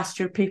actually passed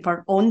your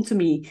paper on to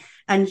me.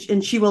 And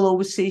she will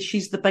always say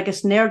she's the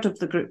biggest nerd of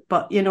the group.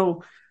 But,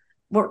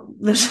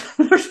 there's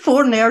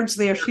 4 nerds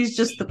there. She's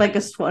just the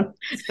biggest one.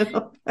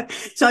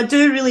 So I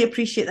do really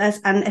appreciate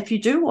this. And if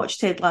you do watch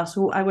Ted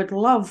Lasso, I would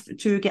love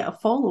to get a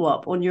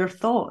follow-up on your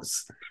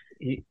thoughts.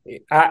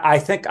 I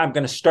think I'm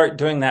going to start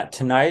doing that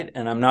tonight.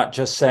 And I'm not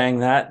just saying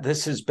that.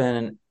 This has been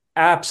an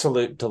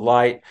absolute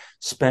delight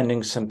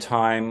spending some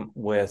time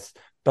with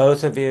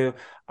both of you.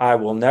 I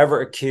will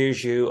never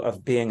accuse you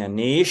of being a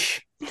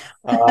niche.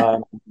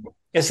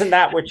 Isn't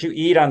that what you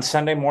eat on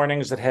Sunday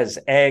mornings that has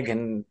egg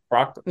and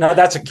broccoli? No,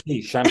 that's a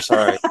quiche. I'm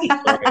sorry.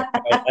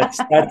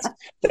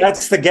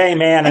 That's the gay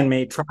man in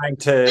me trying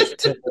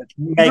to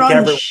make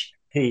everyone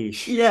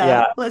quiche.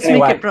 Yeah, let's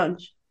make it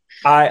brunch.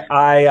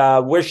 I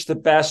wish the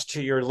best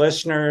to your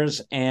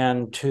listeners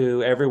and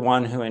to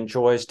everyone who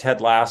enjoys Ted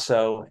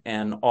Lasso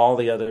and all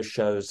the other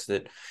shows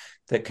that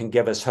can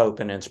give us hope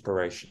and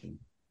inspiration.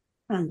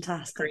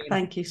 Fantastic.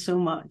 Thank you so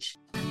much.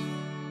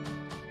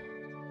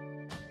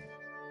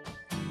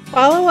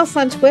 Follow us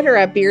on Twitter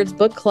at Beards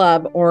Book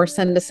Club or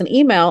send us an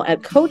email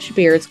at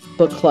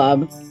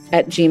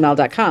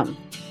coachbeardsbookclub@gmail.com.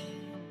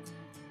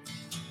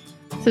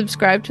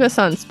 Subscribe to us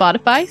on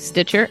Spotify,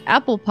 Stitcher,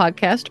 Apple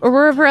Podcast, or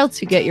wherever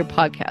else you get your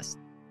podcasts.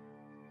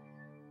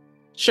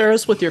 Share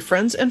us with your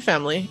friends and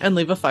family and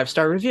leave a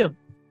 5-star review.